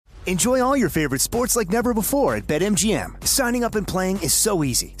Enjoy all your favorite sports like never before at BetMGM. Signing up and playing is so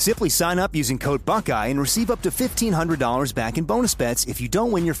easy. Simply sign up using code Buckeye and receive up to $1,500 back in bonus bets if you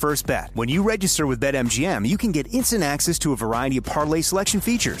don't win your first bet. When you register with BetMGM, you can get instant access to a variety of parlay selection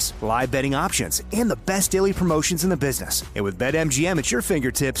features, live betting options, and the best daily promotions in the business. And with BetMGM at your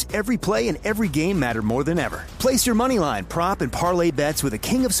fingertips, every play and every game matter more than ever. Place your moneyline, prop, and parlay bets with the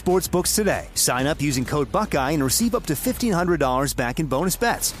king of sportsbooks today. Sign up using code Buckeye and receive up to $1,500 back in bonus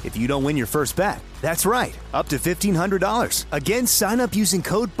bets if you don't win your first bet. That's right, up to $1,500. Again, sign up using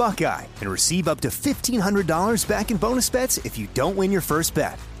code Buckeye and receive up to $1,500 back in bonus bets if you don't win your first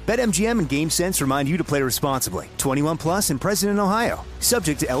bet. BetMGM and GameSense remind you to play responsibly. 21 plus and present in Ohio.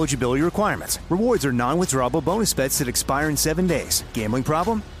 Subject to eligibility requirements. Rewards are non-withdrawable bonus bets that expire in 7 days. Gambling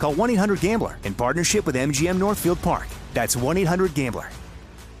problem? Call 1-800-GAMBLER in partnership with MGM Northfield Park. That's 1-800-GAMBLER.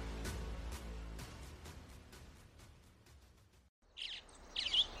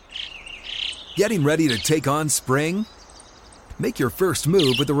 Getting ready to take on spring? Make your first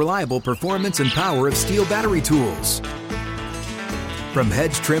move with the reliable performance and power of Steel battery tools. From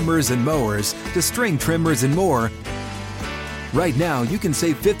hedge trimmers and mowers to string trimmers and more, right now you can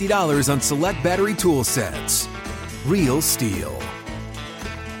save $50 on select battery tool sets. Real Steel.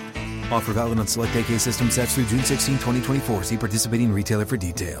 Offer valid on select AK system sets through June 16, 2024. See participating retailer for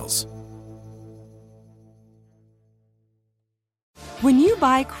details. When you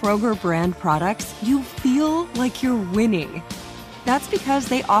buy Kroger brand products, you feel like you're winning. That's because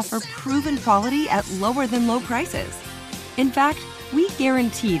they offer proven quality at lower than low prices. In fact, we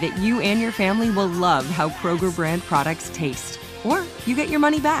guarantee that you and your family will love how Kroger brand products taste, or you get your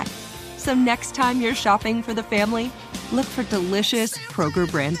money back. So next time you're shopping for the family, look for delicious Kroger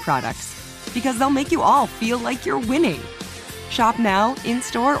brand products, because they'll make you all feel like you're winning. Shop now,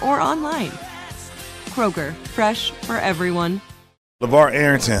 in-store, or online. Kroger, fresh for everyone. LeVar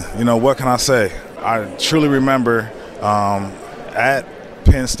Arrington, what can I say? I truly remember at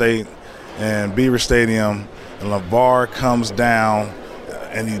Penn State and Beaver Stadium, and LeVar comes down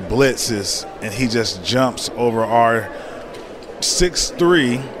and he blitzes and he just jumps over our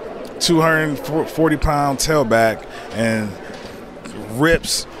 6'3", 240-pound tailback and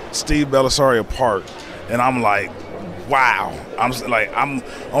rips Steve Bellisari apart. And I'm like, wow. I'm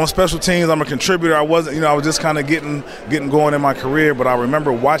on special teams. I'm a contributor. I wasn't, I was just kind of getting going in my career, but I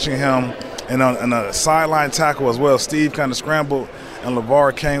remember watching him in a sideline tackle as well. Steve kind of scrambled, and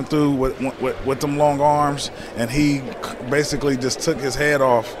LeVar came through with them long arms, and he basically just took his head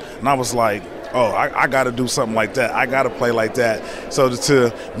off. And I was like, oh, I got to do something like that. I got to play like that. So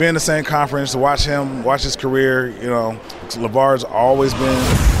to be in the same conference, to watch his career, LeVar's always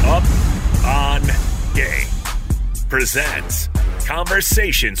been Up on Game presents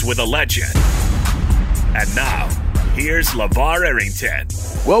Conversations with a Legend. And now, here's LeVar Arrington.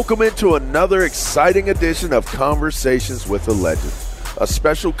 Welcome into another exciting edition of Conversations with a Legend, a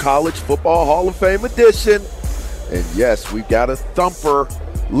special College Football Hall of Fame edition. And yes, we got a thumper,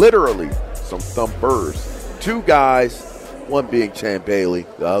 literally some thumpers. Two guys, one being Champ Bailey,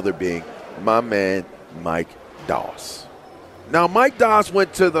 the other being my man, Mike Doss. Now, Mike Doss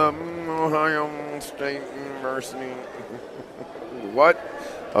went to the Ohio State University. What?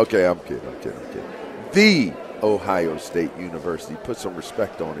 Okay, I'm kidding. The Ohio State University. Put some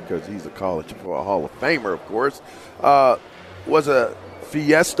respect on it because he's a College Football Hall of Famer, of course. Was a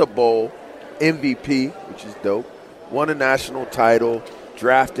Fiesta Bowl MVP, which is dope. Won a national title.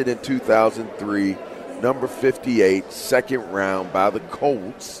 Drafted in 2003. Number 58, second round by the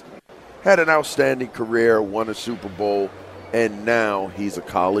Colts. Had an outstanding career. Won a Super Bowl. And now he's a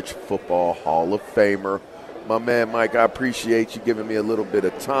College Football Hall of Famer. My man, Mike, I appreciate you giving me a little bit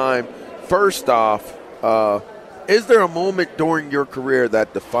of time. First off, is there a moment during your career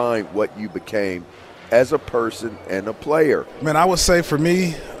that defined what you became as a person and a player? Man, I would say for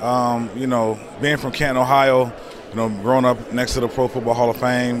me, being from Canton, Ohio, growing up next to the Pro Football Hall of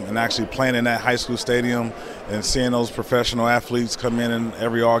Fame and actually playing in that high school stadium and seeing those professional athletes come in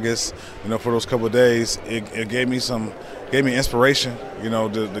every August, for those couple of days, it gave me inspiration.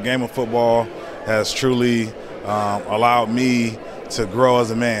 The game of football has truly allowed me to grow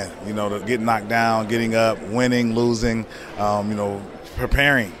as a man, to get knocked down, getting up, winning, losing,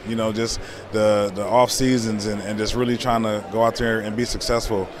 preparing, just the off seasons and just really trying to go out there and be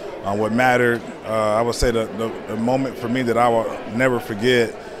successful. What mattered, I would say the moment for me that I will never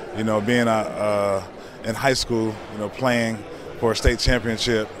forget, being in high school, playing for a state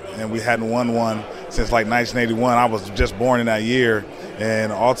championship, and we hadn't won one since like 1981. I was just born in that year,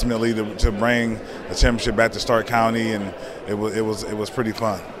 and ultimately to bring the championship back to Stark County, and it was pretty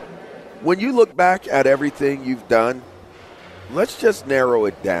fun. When you look back at everything you've done, Let's just narrow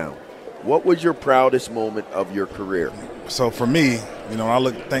it down. What was your proudest moment of your career? So for me, when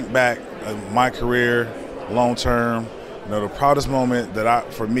I think back at my career, long term, the proudest moment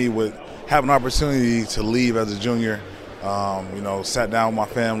for me would have an opportunity to leave as a junior. Sat down with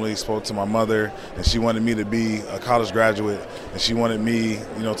my family, spoke to my mother, and she wanted me to be a college graduate, and she wanted me,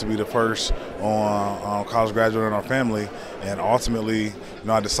 to be the first on college graduate in our family. And ultimately,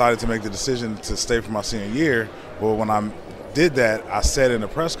 I decided to make the decision to stay for my senior year. But when I did that, I said in the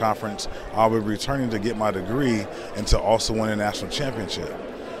press conference I would be returning to get my degree and to also win a national championship.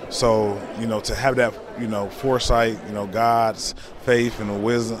 So, to have that, foresight, God's faith and the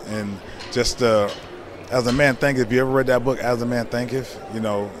wisdom and just As a Man Thinketh. If you ever read that book, As a Man Thinketh,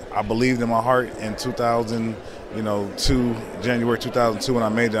 I believed in my heart in January 2002 when I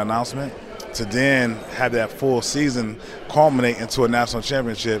made the announcement. To then have that full season culminate into a national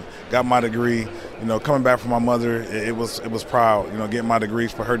championship, got my degree, coming back from my mother, it was proud, getting my degree,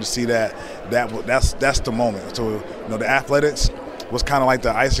 for her to see that's the moment. So, the athletics was kind of like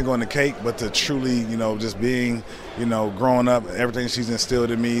the icing on the cake, but to truly, just being, growing up, everything she's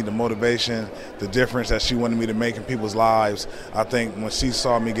instilled in me, the motivation, the difference that she wanted me to make in people's lives, I think when she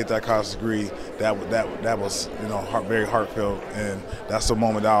saw me get that college degree, that was, very heartfelt, and that's the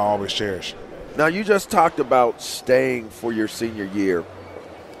moment that I'll always cherish. Now, you just talked about staying for your senior year.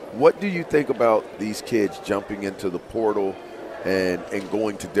 What do you think about these kids jumping into the portal and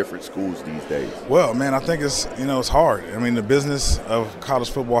going to different schools these days? Well, man, I think it's hard. I mean, the business of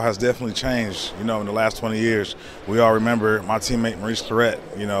college football has definitely changed, in the last 20 years. We all remember my teammate Maurice Clarett,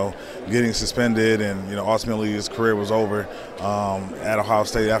 getting suspended, and, ultimately his career was over at Ohio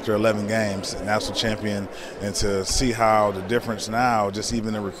State after 11 games, national champion. And to see how the difference now, just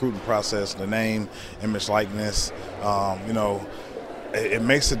even the recruiting process, the name, image, likeness, it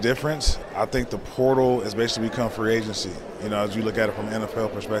makes a difference. I think the portal has basically become free agency. As you look at it from an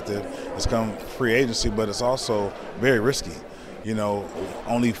NFL perspective, it's become free agency, but it's also very risky.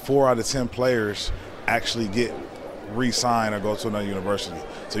 Only 4 out of 10 players actually get re-signed or go to another university.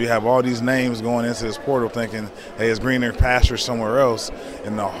 So you have all these names going into this portal thinking, hey, it's greener pasture somewhere else.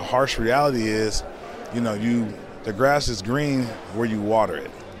 And the harsh reality is, the grass is green where you water it.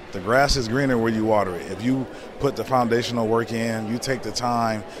 The grass is greener where you water it. If you put the foundational work in, you take the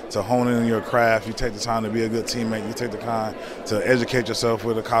time to hone in your craft, you take the time to be a good teammate, you take the time to educate yourself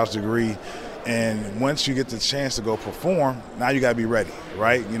with a college degree, and once you get the chance to go perform, now you got to be ready,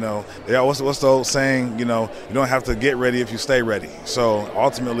 right? What's the old saying, you don't have to get ready if you stay ready. So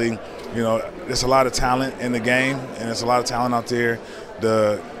ultimately, there's a lot of talent in the game, and there's a lot of talent out there.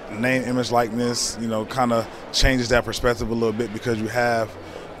 The name, image, likeness, kind of changes that perspective a little bit, because you have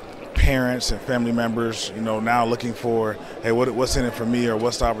parents and family members, now looking for, hey, what's in it for me, or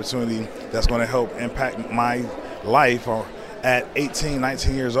what's the opportunity that's going to help impact my life, or at 18,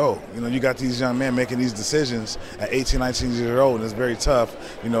 19 years old. You got these young men making these decisions at 18, 19 years old, and it's very tough,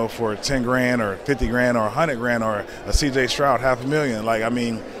 for 10 grand or 50 grand or 100 grand or a CJ Stroud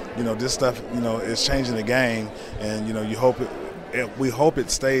 $500,000. This stuff, is changing the game, and, we hope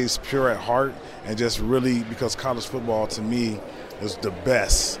it stays pure at heart, and just really, because college football to me is the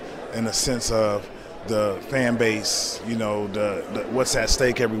best in the sense of the fan base, the what's at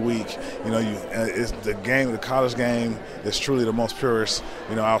stake every week. It's the game, the college game is truly the most purest,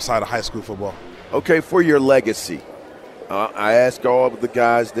 outside of high school football. Okay, for your legacy, I ask all of the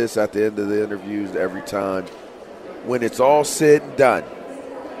guys this at the end of the interviews every time. When it's all said and done,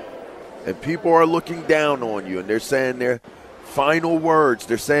 and people are looking down on you, and they're saying their final words,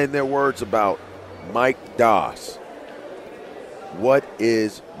 they're saying their words about Mike Doss, what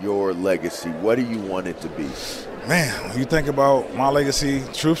is your legacy? What do you want it to be? Man, when you think about my legacy,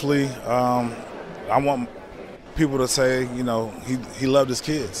 truthfully, I want people to say, he loved his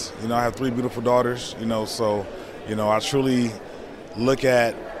kids. I have 3 beautiful daughters, so, I truly look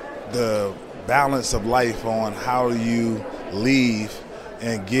at the balance of life on how do you leave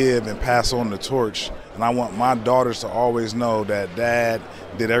and give and pass on the torch. And I want my daughters to always know that Dad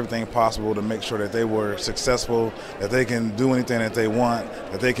did everything possible to make sure that they were successful, that they can do anything that they want,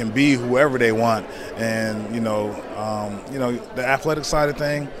 that they can be whoever they want. And, the athletic side of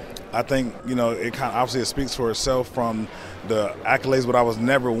thing, I think, it kind of obviously it speaks for itself from the accolades, but I was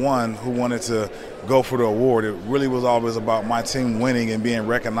never one who wanted to go for the award. It really was always about my team winning and being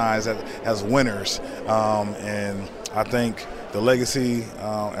recognized as winners. And I think the legacy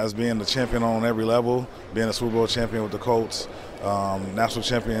as being the champion on every level, being a Super Bowl champion with the Colts, national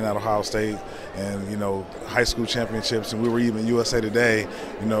champion at Ohio State, and, you know, high school championships. And we were even USA Today,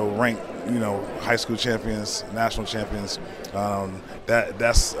 you know, ranked, you know, high school champions, national champions.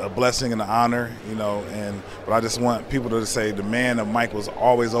 That's a blessing and an honor, you know. But I just want people to say the man of Mike was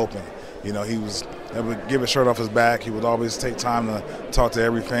always open. You know, he would give his shirt off his back. He would always take time to talk to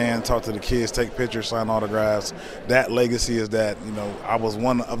every fan, talk to the kids, take pictures, sign autographs. That legacy is that, you know, I was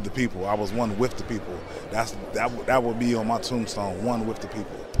one of the people. I was one with the people. That would be on my tombstone, one with the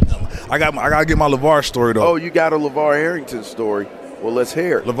people. I got to get my LeVar story, though. Oh, you got a LeVar Arrington story. Well, let's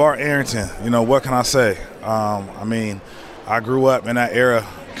hear it. LeVar Arrington, you know, what can I say? I mean, I grew up in that era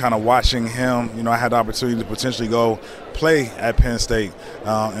kind of watching him. You know, I had the opportunity to potentially go play at Penn State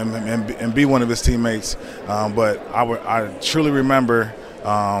and be one of his teammates. But I truly remember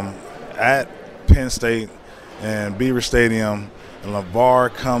at Penn State and Beaver Stadium, and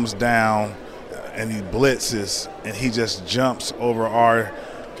LeVar comes down and he blitzes and he just jumps over our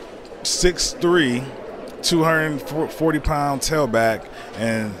 6'3", 240-pound tailback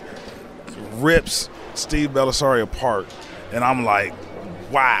and rips Steve Bellisari apart. And I'm like,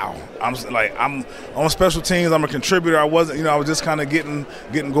 wow. I'm on special teams. I'm a contributor. I was just kind of getting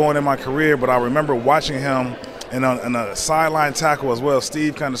going in my career, but I remember watching him in a sideline tackle as well.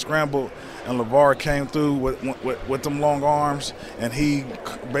 Steve kind of scrambled, and LeVar came through with them long arms, and he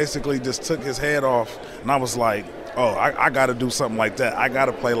basically just took his head off. And I was like, oh, I got to do something like that. I got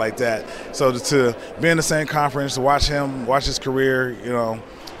to play like that. So to be in the same conference, to watch his career, you know,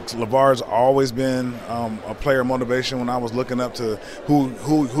 LeVar's always been a player motivation when I was looking up to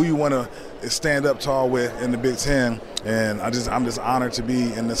who you want to stand up tall with in the Big Ten. And I'm just honored to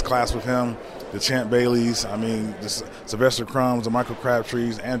be in this class with him. The Champ Baileys, I mean, Sylvester Crumbs, the Michael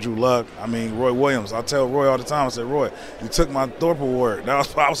Crabtrees, Andrew Luck, I mean, Roy Williams. I tell Roy all the time, I said, Roy, you took my Thorpe Award. I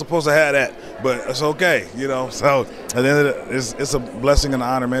was supposed to have that, but it's okay, you know. So at the end of it, it's a blessing and an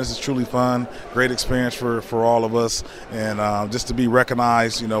honor, man. This is truly fun, great experience for all of us, and just to be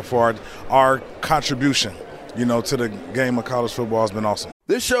recognized, you know, for our contribution, you know, to the game of college football has been awesome.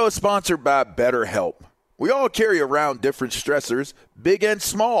 This show is sponsored by BetterHelp. We all carry around different stressors, big and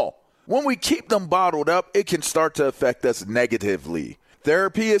small. When we keep them bottled up, it can start to affect us negatively.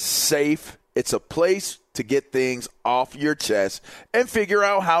 Therapy is safe. It's a place to get things off your chest and figure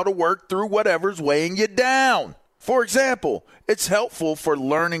out how to work through whatever's weighing you down. For example, it's helpful for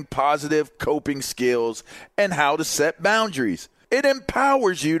learning positive coping skills and how to set boundaries. It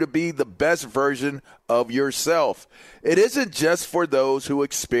empowers you to be the best version of yourself. It isn't just for those who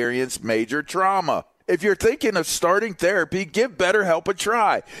experience major trauma. If you're thinking of starting therapy, give BetterHelp a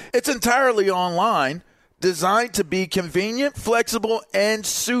try. It's entirely online, designed to be convenient, flexible, and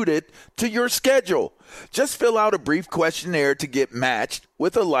suited to your schedule. Just fill out a brief questionnaire to get matched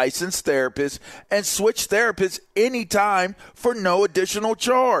with a licensed therapist and switch therapists anytime for no additional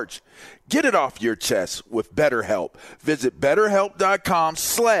charge. Get it off your chest with BetterHelp. Visit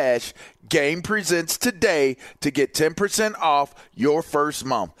BetterHelp.com/GamePresents today to get 10% off your first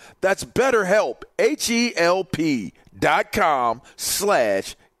month. That's BetterHelp,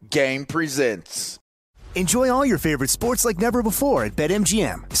 HELP.com/GamePresents. Enjoy all your favorite sports like never before at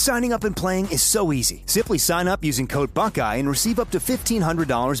BetMGM. Signing up and playing is so easy. Simply sign up using code Buckeye and receive up to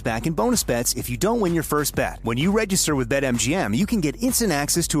 $1,500 back in bonus bets if you don't win your first bet. When you register with BetMGM, you can get instant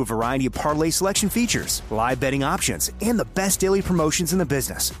access to a variety of parlay selection features, live betting options, and the best daily promotions in the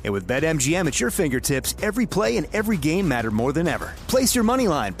business. And with BetMGM at your fingertips, every play and every game matter more than ever. Place your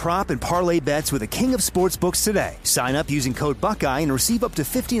moneyline, prop, and parlay bets with the king of sportsbooks today. Sign up using code Buckeye and receive up to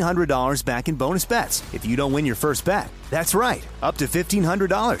 $1,500 back in bonus bets if you don't win your first bet. That's right, up to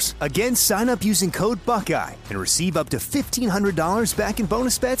 $1,500. Again, sign up using code Buckeye and receive up to $1,500 back in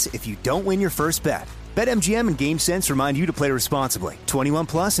bonus bets if you don't win your first bet. BetMGM and GameSense remind you to play responsibly. 21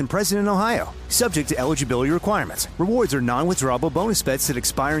 plus and present in Ohio. Subject to eligibility requirements. Rewards are non-withdrawable bonus bets that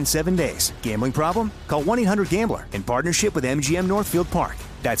expire in 7 days. Gambling problem? Call 1-800-GAMBLER in partnership with MGM Northfield Park.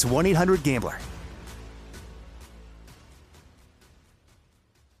 That's 1-800-GAMBLER.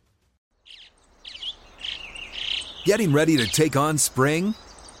 Getting ready to take on spring?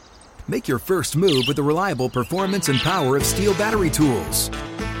 Make your first move with the reliable performance and power of Steel battery tools.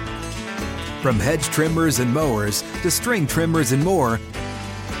 From hedge trimmers and mowers to string trimmers and more,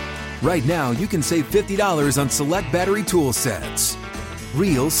 right now you can save $50 on select battery tool sets.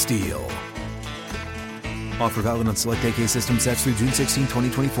 Real Steel. Offer valid on select AK system sets through June 16,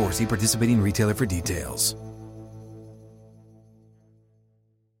 2024. See participating retailer for details.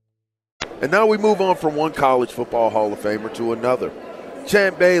 And now we move on from one college football Hall of Famer to another.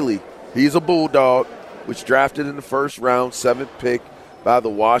 Champ Bailey, he's a Bulldog, was drafted in the first round, 7th pick by the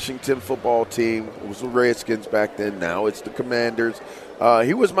Washington football team. It was the Redskins back then. Now it's the Commanders.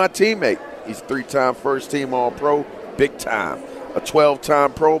 He was my teammate. He's 3-time first-team All-Pro, big time. A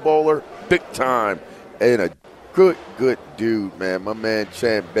 12-time Pro Bowler, big time. And a good dude, man. My man,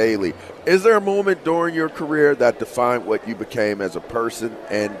 Champ Bailey. Is there a moment during your career that defined what you became as a person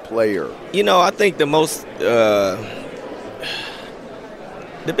and player? I think the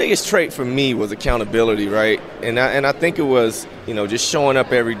biggest trait for me was accountability, right? And I think it was, just showing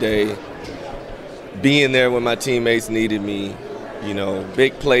up every day, being there when my teammates needed me,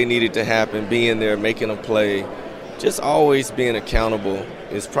 big play needed to happen, being there, making a play. Just always being accountable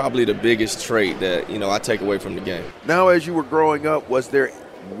is probably the biggest trait that, I take away from the game. Now, as you were growing up, was there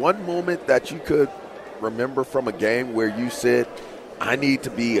one moment that you could remember from a game where you said, I need to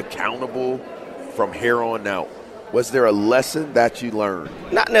be accountable from here on out? Was there a lesson that you learned?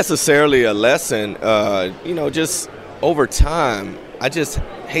 Not necessarily a lesson. Just over time, I just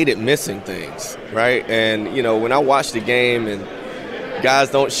hated missing things, right? And, when I watch the game and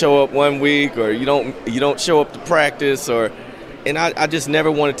guys don't show up one week, or you don't show up to practice, and I just never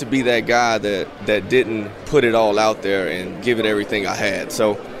wanted to be that guy that didn't put it all out there and give it everything I had.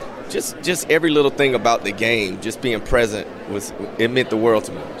 So just every little thing about the game, just being present, it meant the world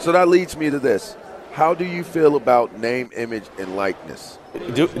to me. So that leads me to this. How do you feel about name, image, and likeness?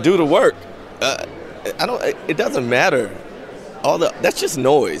 Do the work. It doesn't matter. That's just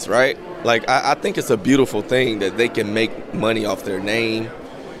noise, right? Like, I think it's a beautiful thing that they can make money off their name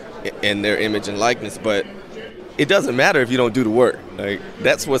and their image and likeness, but it doesn't matter if you don't do the work. Like,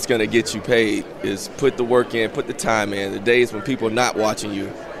 that's what's going to get you paid, is put the work in, put the time in. The days when people are not watching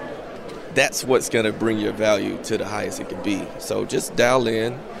you, that's what's going to bring your value to the highest it can be. So just dial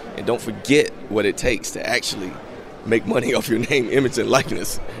in and don't forget what it takes to actually make money off your name, image, and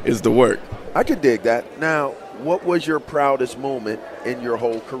likeness is the work. I could dig that. Now, what was your proudest moment in your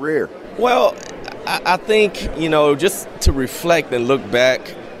whole career? Well, I think, just to reflect and look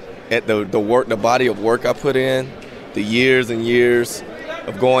back at the work, the body of work I put in, the years and years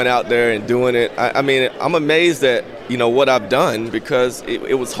of going out there and doing it. I'm amazed at, what I've done, because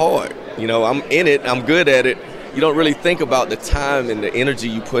it was hard. I'm in it, I'm good at it. You don't really think about the time and the energy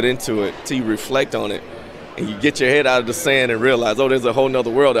you put into it till you reflect on it and you get your head out of the sand and realize, there's a whole nother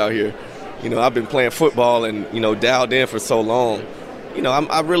world out here. I've been playing football and, dialed in for so long.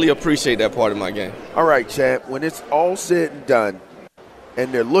 I really appreciate that part of my game. All right, Champ, when it's all said and done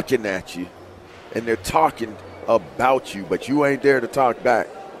and they're looking at you and they're talking about you, but you ain't there to talk back,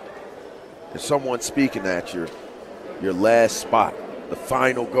 and someone's speaking at your last spot, the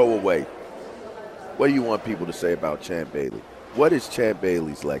final go-away, what do you want people to say about Champ Bailey? What is Champ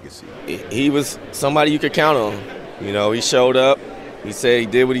Bailey's legacy? He was somebody you could count on. He showed up. He said he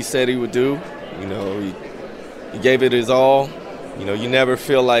did what he said he would do. He gave it his all. You never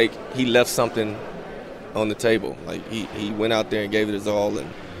feel like he left something on the table. Like, he went out there and gave it his all.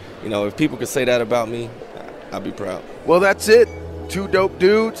 And, if people could say that about me, I'd be proud. Well, that's it. 2 dope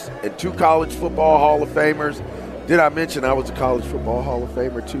dudes and 2 college football Hall of Famers. Did I mention I was a college football Hall of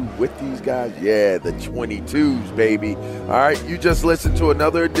Famer, too, with these guys? Yeah, the 22s, baby. All right, you just listened to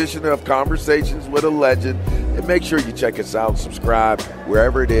another edition of Conversations with a Legend. And make sure you check us out, subscribe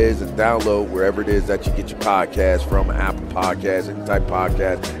wherever it is, and download wherever it is that you get your podcast from, Apple Podcasts, any type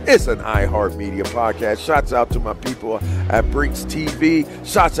podcast. It's an iHeartMedia podcast. Shouts out to my people at Brinks TV.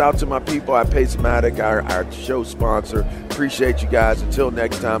 Shouts out to my people at Pacematic, our show sponsor. Appreciate you guys. Until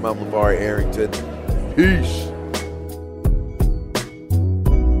next time, I'm LeVar Arrington. Peace.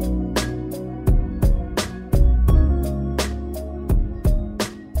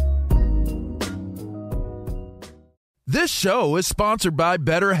 This show is sponsored by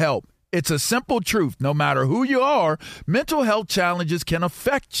BetterHelp. It's a simple truth. No matter who you are, mental health challenges can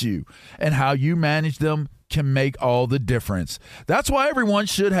affect you, and how you manage them can make all the difference. That's why everyone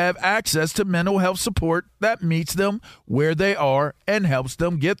should have access to mental health support that meets them where they are and helps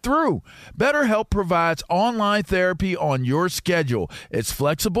them get through. BetterHelp provides online therapy on your schedule. It's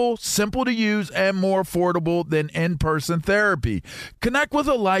flexible, simple to use, and more affordable than in-person therapy. Connect with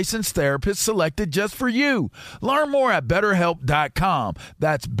a licensed therapist selected just for you. Learn more at BetterHelp.com.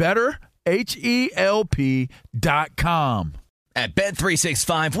 That's BetterHelp.com. At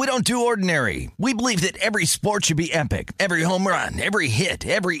Bet365, we don't do ordinary. We believe that every sport should be epic. Every home run, every hit,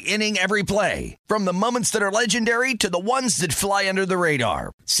 every inning, every play. From the moments that are legendary to the ones that fly under the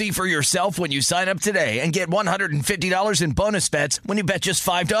radar. See for yourself when you sign up today and get $150 in bonus bets when you bet just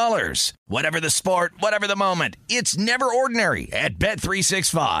 $5. Whatever the sport, whatever the moment, it's never ordinary at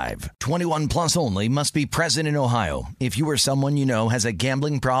Bet365. 21 plus only. Must be present in Ohio. If you or someone you know has a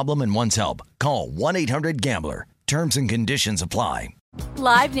gambling problem and wants help, call 1-800-GAMBLER. Terms and conditions apply.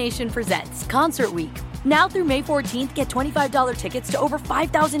 Live Nation presents Concert Week. Now through May 14th, get $25 tickets to over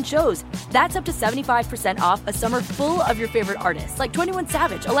 5,000 shows. That's up to 75% off a summer full of your favorite artists like 21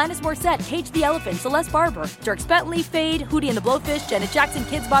 Savage, Alanis Morissette, Cage the Elephant, Celeste Barber, Dierks Bentley, Fade, Hootie and the Blowfish, Janet Jackson,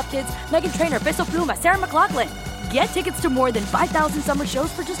 Kidz Bop Kids, Meghan Trainor, Peso Pluma, Sarah McLachlan. Get tickets to more than 5,000 summer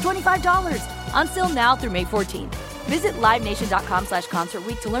shows for just $25. Until now through May 14th. Visit LiveNation.com/Concert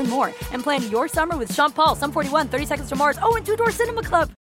Week to learn more and plan your summer with Sean Paul, Sum 41, 30 Seconds to Mars, and Two Door Cinema Club.